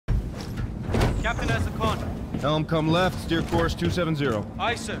Captain has the con. Helm come left, steer course 270.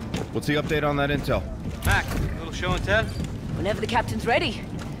 Aye, sir. What's the update on that intel? Mac, a little show and tell? Whenever the captain's ready.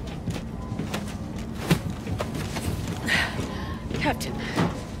 Captain.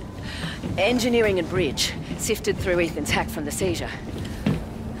 Engineering and bridge. Sifted through Ethan's hack from the seizure.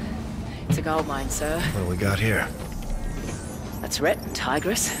 It's a gold mine, sir. What do we got here? That's Rhett and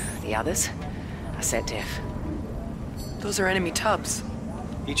Tigress. The others are SETDEF. Those are enemy tubs.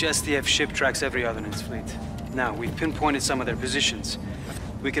 Each SDF ship tracks every other in its fleet. Now, we've pinpointed some of their positions.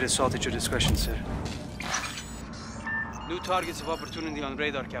 We could assault at your discretion, sir. New targets of opportunity on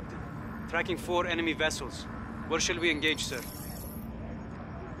radar, Captain. Tracking 4 enemy vessels. Where shall we engage, sir?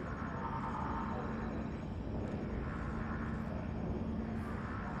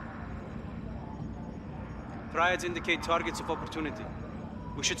 Triads indicate targets of opportunity.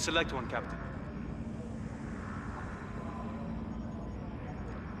 We should select one, Captain.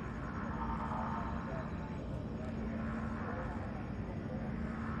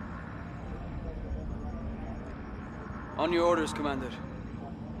 On your orders, Commander.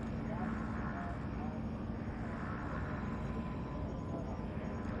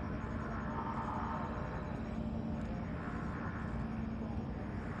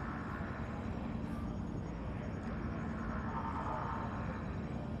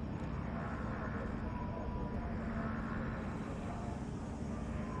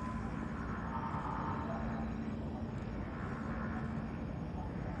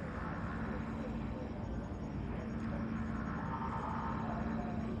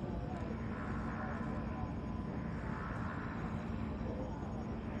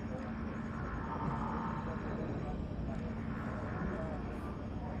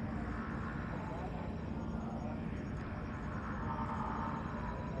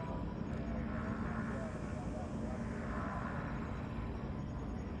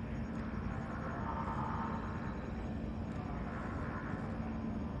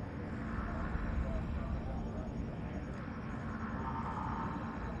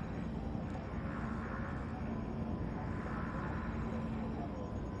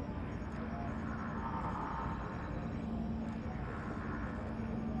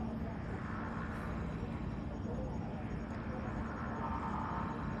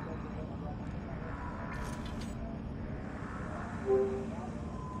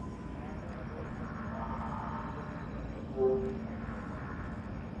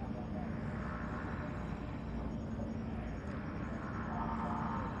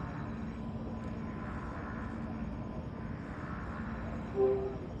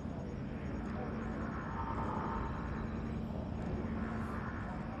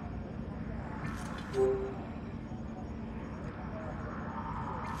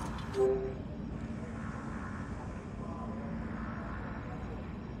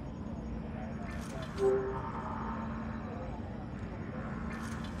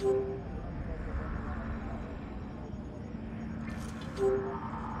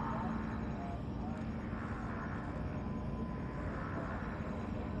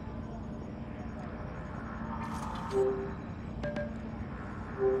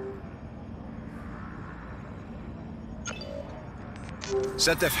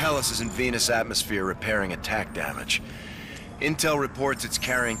 SETDEF Hellas is in Venus atmosphere repairing attack damage. Intel reports it's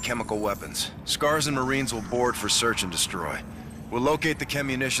carrying chemical weapons. Scars and Marines will board for search and destroy. We'll locate the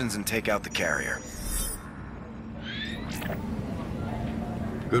chemunitions and take out the carrier.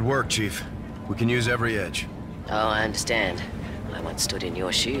 Good work, Chief. We can use every edge. Oh, I understand. I once stood in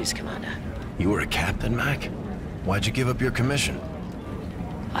your shoes, Commander. You were a captain, Mac? Why'd you give up your commission?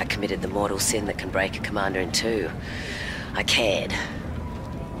 I committed the mortal sin that can break a commander in two. I cared.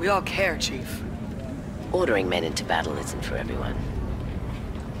 We all care, Chief. Ordering men into battle isn't for everyone.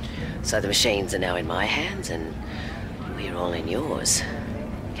 So the machines are now in my hands, and we're all in yours,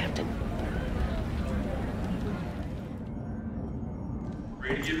 Captain.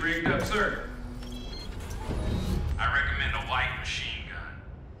 Ready to get rigged up, sir? I recommend a light machine gun.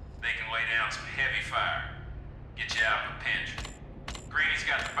 They can lay down some heavy fire. Get you out of a pinch. Greeny's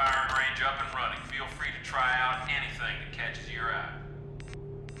got the firing range up and running. Feel free to try out anything that catches your eye.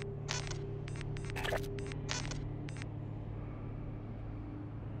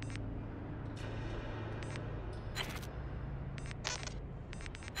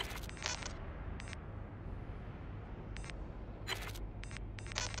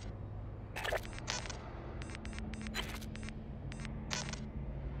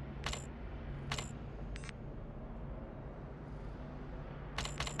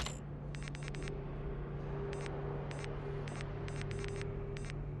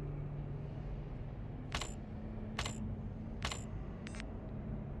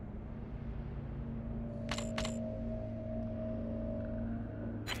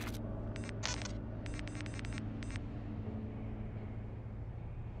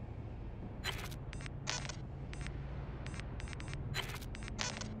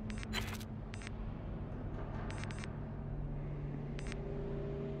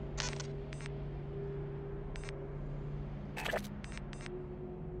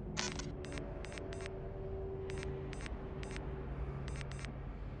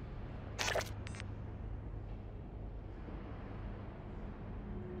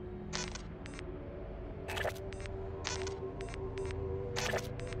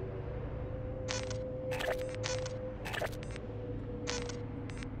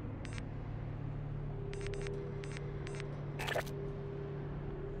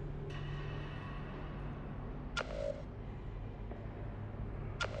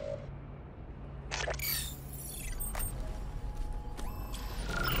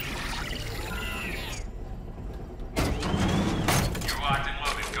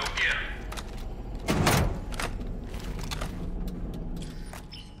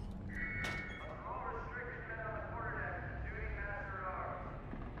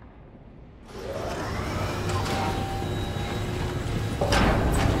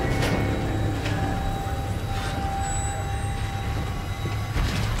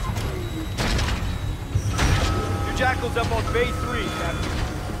 Vehicles up on Bay 3, Captain.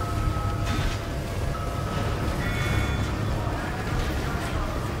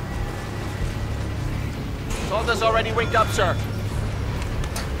 Solda's already winged up, sir.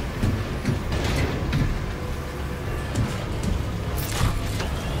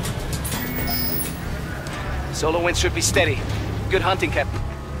 Solo wind should be steady. Good hunting, Captain.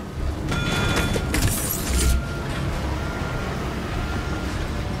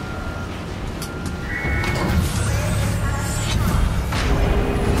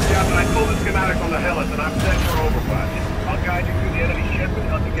 Captain, I pulled the schematic on the Hellas and I'm set for overwatch. I'll guide you through the enemy ship and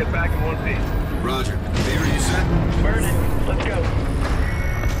help you get back in one piece. Roger. Beaver, you set? Burn it. Let's go.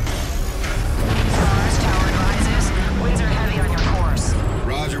 Stars, tower advises. Winds are heavy on your course.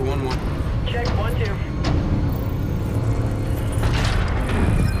 Roger, 1-1. Check 1-2.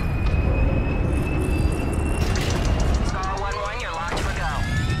 Star 1-1, you're locked for go.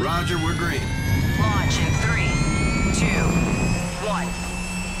 Roger, we're green. Launch in 3, 2, 1.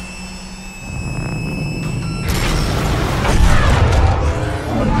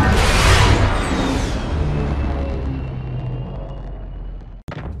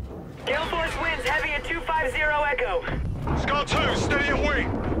 Gale Force winds heavy at 250 Echo. Skull 2, steady your wing.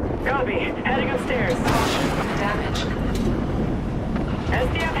 Copy. Heading upstairs. Damage.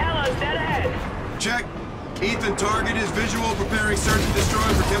 SDF Hellas dead ahead. Check. Ethan, target is visual, preparing search and destroy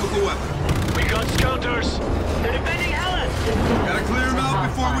for chemical weapon. We got scouters. They're defending Hellas. Gotta clear them out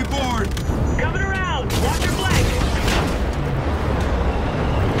before we board. Coming around. Watch your flank.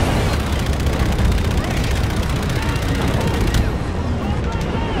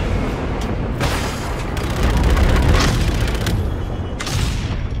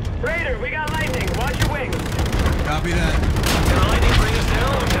 Raider, we got lightning. Watch your wings. Copy that. Can the lightning bring us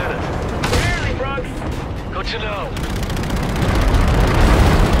down, Lieutenant? Barely, Brooks. Good to know.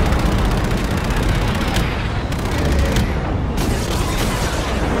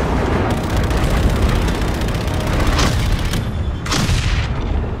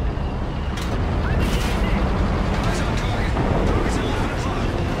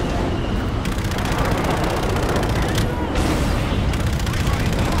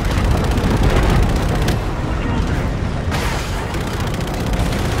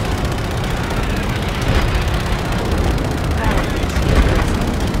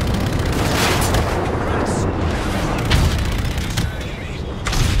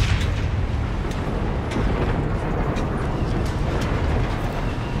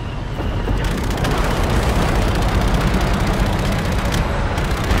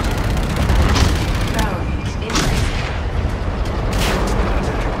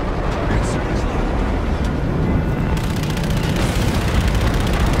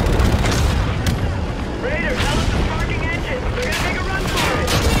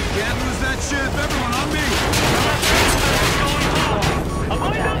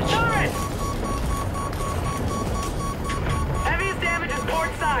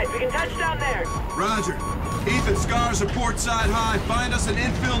 Roger. Ethan, Scars are port side high. Find us an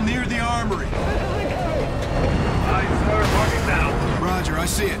infill near the armory. Aye, sir. Marking now. Roger, I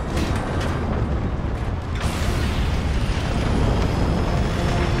see it.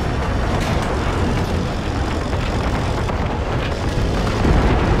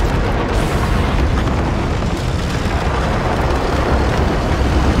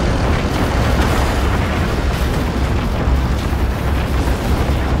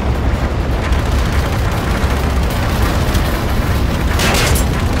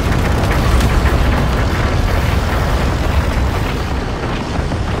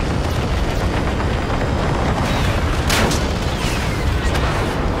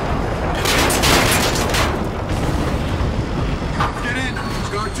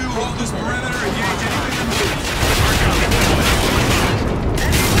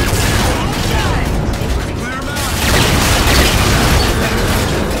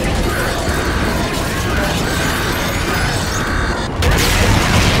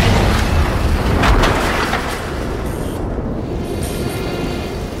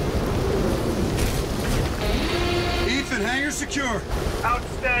 Secure.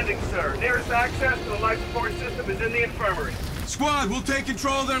 Outstanding, sir. Nearest access to the life support system is in the infirmary. Squad, we'll take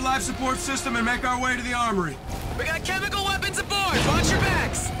control of their life support system and make our way to the armory. We got chemical weapons aboard! Watch your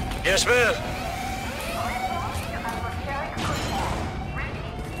backs! Yes, ma'am.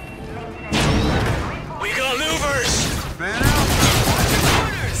 We got louvers! Fan out!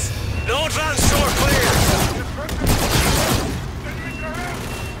 Corners! No advance door clear!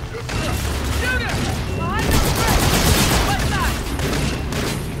 Shooter! Behind the bridge! What's that?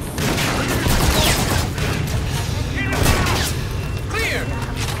 Clear!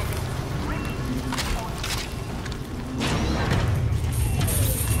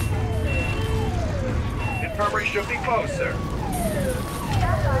 Territory should be close, sir.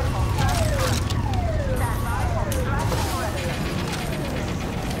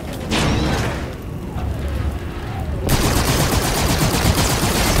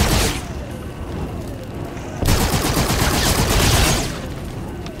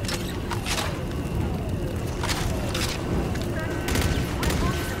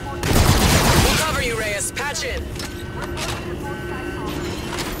 Patch in.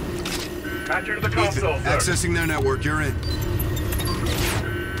 Patcher to the console, sir. Accessing their network, you're in.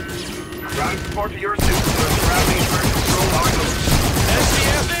 Ground support to your suit, sir. Surrounding first control on loose.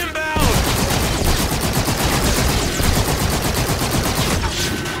 SDF inbound!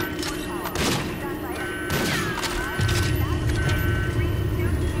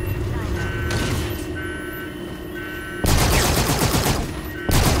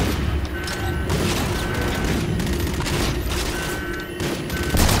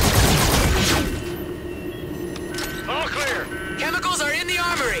 Chemicals are in the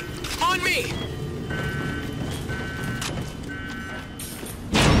armory. On me.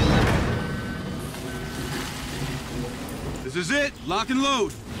 This is it. Lock and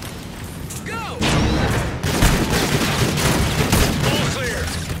load. Go! All clear.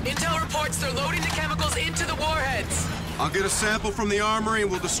 Intel reports they're loading the chemicals into the warheads. I'll get a sample from the armory and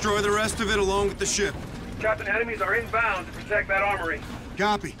we'll destroy the rest of it along with the ship. Captain, enemies are inbound to protect that armory.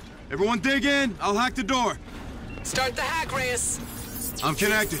 Copy. Everyone dig in. I'll hack the door. Start the hack, Reyes. I'm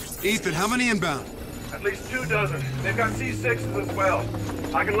connected. Ethan, how many inbound? At least 24. They've got C6s as well.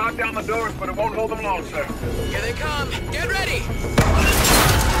 I can lock down the doors, but it won't hold them long, sir. Here they come. Get ready.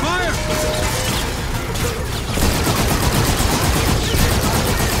 Fire!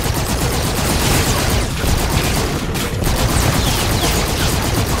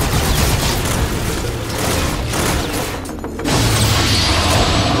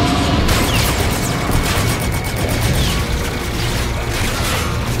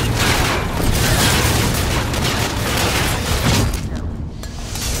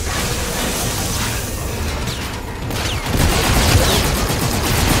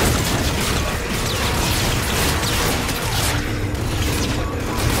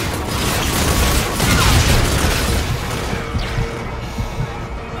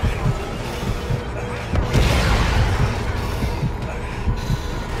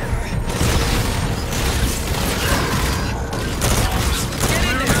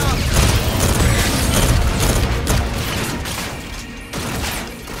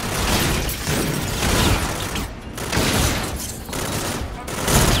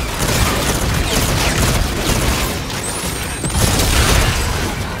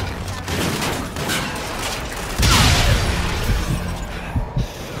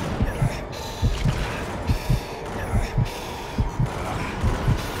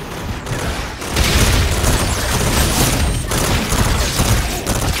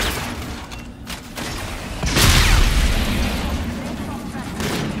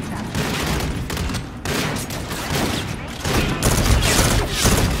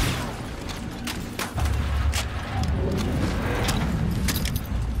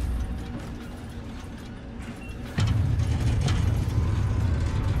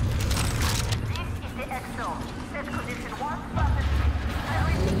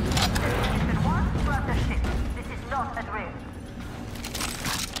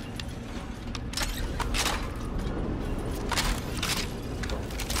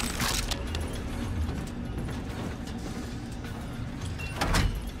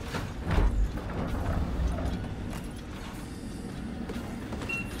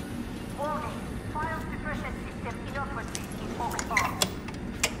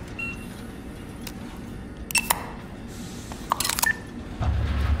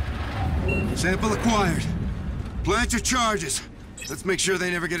 Sample acquired. Plant your charges. Let's make sure they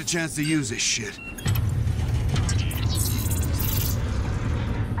never get a chance to use this shit.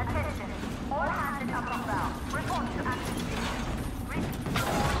 Attention. All hands in upper bow. Report to active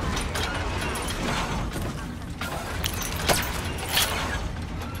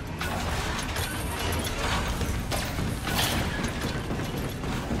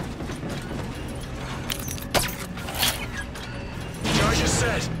Charge is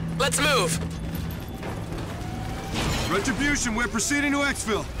set. Let's move. Retribution, we're proceeding to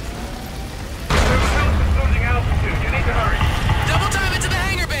exfil. Is losing altitude. You need to hurry. Double time into the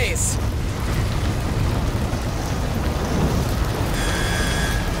hangar base.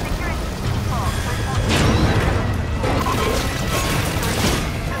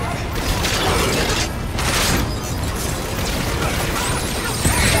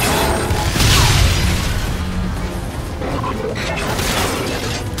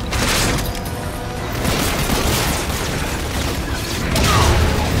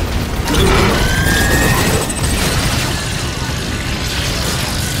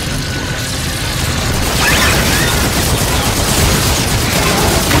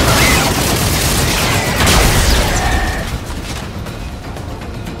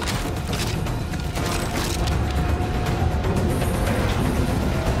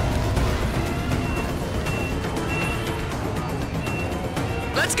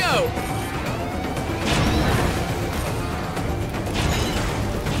 go!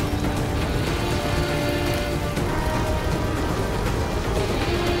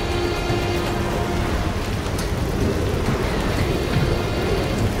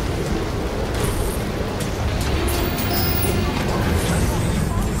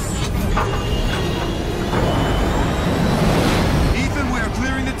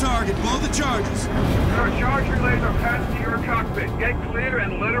 Blow the charges. There are charge relays are passed to your cockpit. Get clear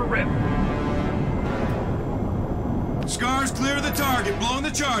and let her rip. Scars, clear the target. Blowing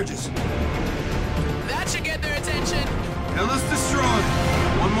the charges. That should get their attention. Hellas destroyed.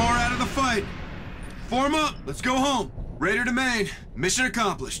 One more out of the fight. Form up. Let's go home. Raider to main. Mission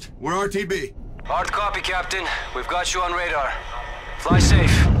accomplished. We're RTB. Hard copy, Captain. We've got you on radar. Fly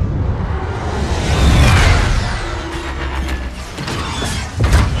safe.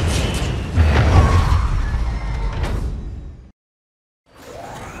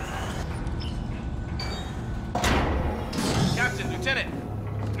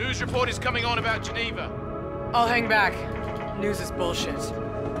 Lieutenant, news report is coming on about Geneva. I'll hang back. News is bullshit.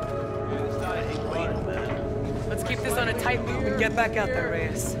 Let's keep this on a tight loop and get back out there,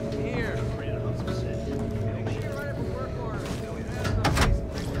 Reyes.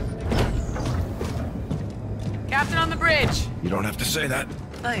 Captain on the bridge. You don't have to say that.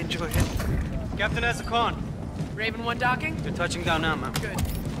 I enjoyed it. Captain Azakon. Raven 1 docking? You're touching down now, ma'am. Good.